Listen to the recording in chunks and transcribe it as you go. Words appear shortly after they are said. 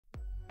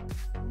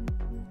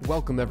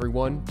welcome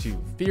everyone to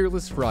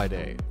Fearless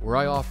Friday, where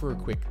I offer a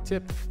quick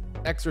tip,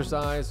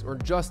 exercise, or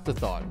just a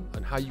thought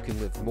on how you can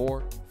live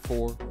more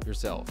for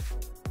yourself.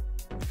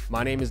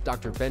 My name is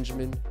Dr.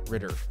 Benjamin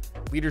Ritter,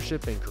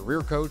 leadership and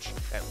career coach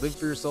at Live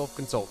For Yourself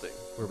Consulting,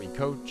 where we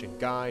coach and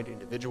guide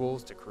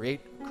individuals to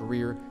create a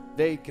career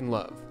they can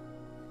love.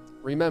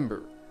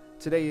 Remember,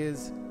 today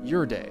is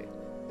your day,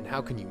 and how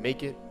can you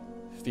make it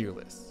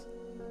fearless?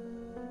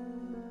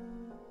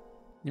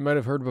 You might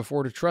have heard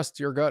before to trust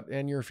your gut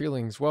and your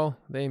feelings. Well,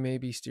 they may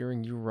be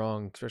steering you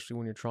wrong, especially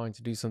when you're trying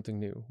to do something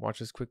new. Watch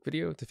this quick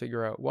video to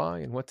figure out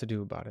why and what to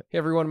do about it. Hey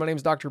everyone, my name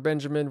is Dr.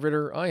 Benjamin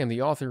Ritter. I am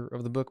the author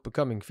of the book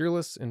Becoming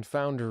Fearless and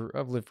founder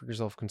of Live For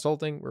Yourself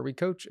Consulting, where we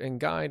coach and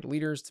guide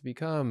leaders to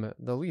become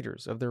the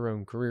leaders of their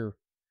own career.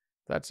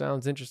 If that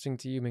sounds interesting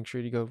to you, make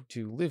sure you go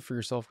to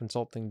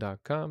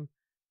liveforyourselfconsulting.com.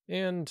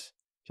 And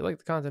if you like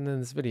the content in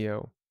this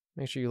video,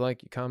 make sure you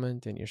like, you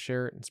comment, and you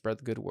share it and spread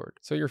the good word.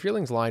 So your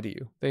feelings lie to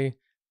you. They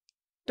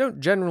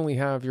don't generally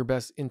have your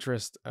best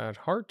interest at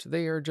heart.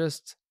 They are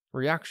just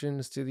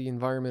reactions to the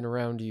environment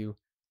around you.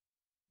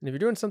 And if you're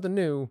doing something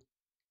new,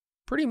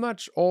 pretty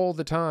much all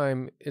the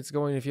time, it's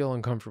going to feel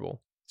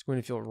uncomfortable. It's going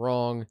to feel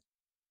wrong.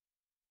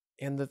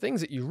 And the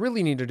things that you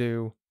really need to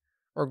do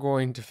are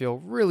going to feel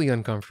really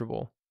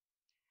uncomfortable.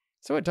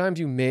 So at times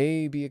you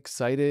may be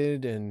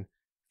excited and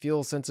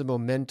feel a sense of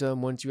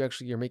momentum once you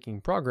actually are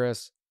making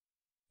progress.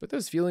 But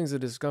those feelings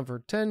of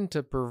discomfort tend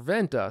to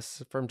prevent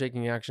us from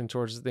taking action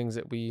towards the things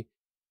that we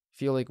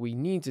feel like we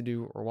need to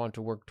do or want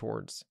to work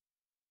towards.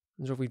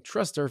 And so if we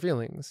trust our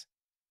feelings,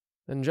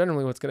 then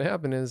generally what's going to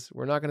happen is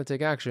we're not going to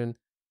take action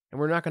and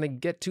we're not going to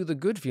get to the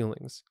good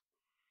feelings,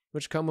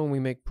 which come when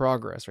we make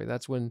progress, right?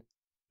 That's when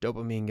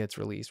dopamine gets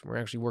released, when we're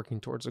actually working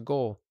towards a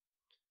goal.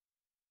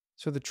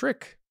 So the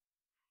trick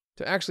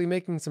to actually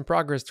making some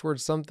progress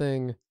towards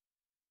something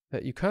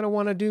that you kind of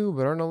want to do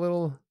but aren't a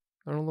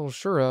little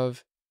sure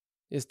of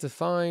is to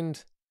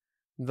find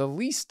the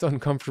least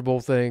uncomfortable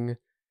thing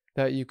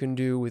that you can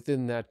do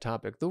within that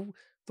topic. The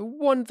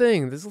one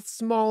thing, as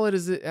small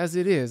as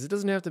it is, it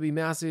doesn't have to be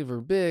massive or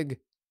big.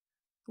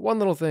 One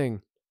little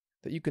thing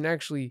that you can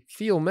actually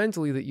feel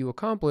mentally that you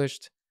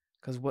accomplished,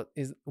 because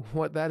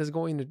what that is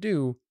going to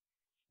do,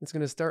 it's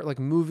going to start like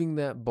moving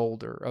that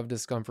boulder of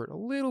discomfort a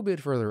little bit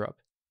further up,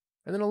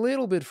 and then a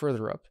little bit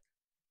further up.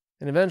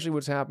 And eventually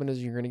what's happened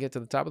is you're going to get to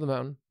the top of the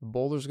mountain, the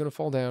boulder's going to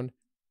fall down,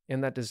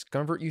 and that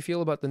discomfort you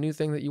feel about the new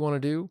thing that you want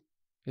to do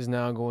is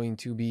now going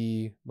to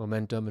be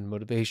momentum and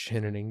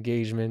motivation and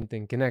engagement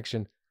and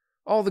connection.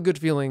 All the good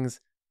feelings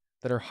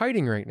that are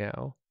hiding right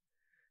now,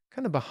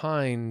 kind of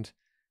behind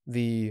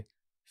the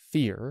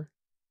fear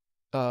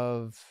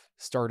of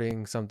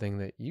starting something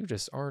that you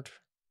just aren't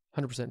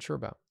 100% sure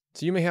about.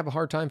 So you may have a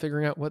hard time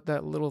figuring out what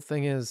that little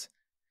thing is.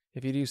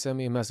 If you do, send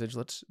me a message.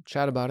 Let's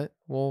chat about it.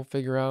 We'll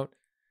figure out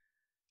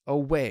a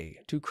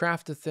way to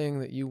craft a thing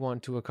that you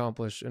want to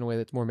accomplish in a way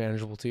that's more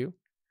manageable to you.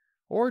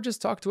 Or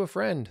just talk to a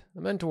friend,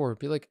 a mentor,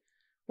 be like,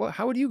 well,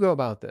 how would you go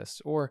about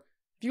this? Or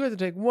if you had to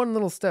take one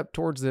little step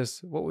towards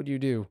this, what would you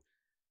do?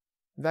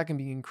 That can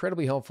be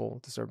incredibly helpful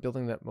to start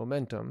building that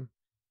momentum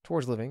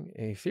towards living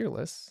a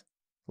fearless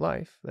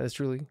life that is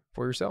truly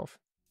for yourself.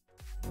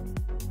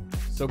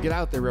 So get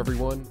out there,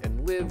 everyone,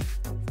 and live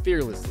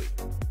fearlessly.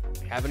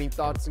 If you have any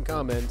thoughts and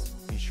comments,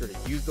 be sure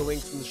to use the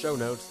links in the show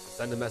notes to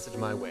send a message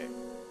my way.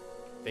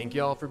 Thank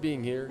you all for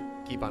being here.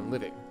 Keep on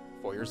living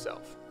for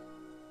yourself.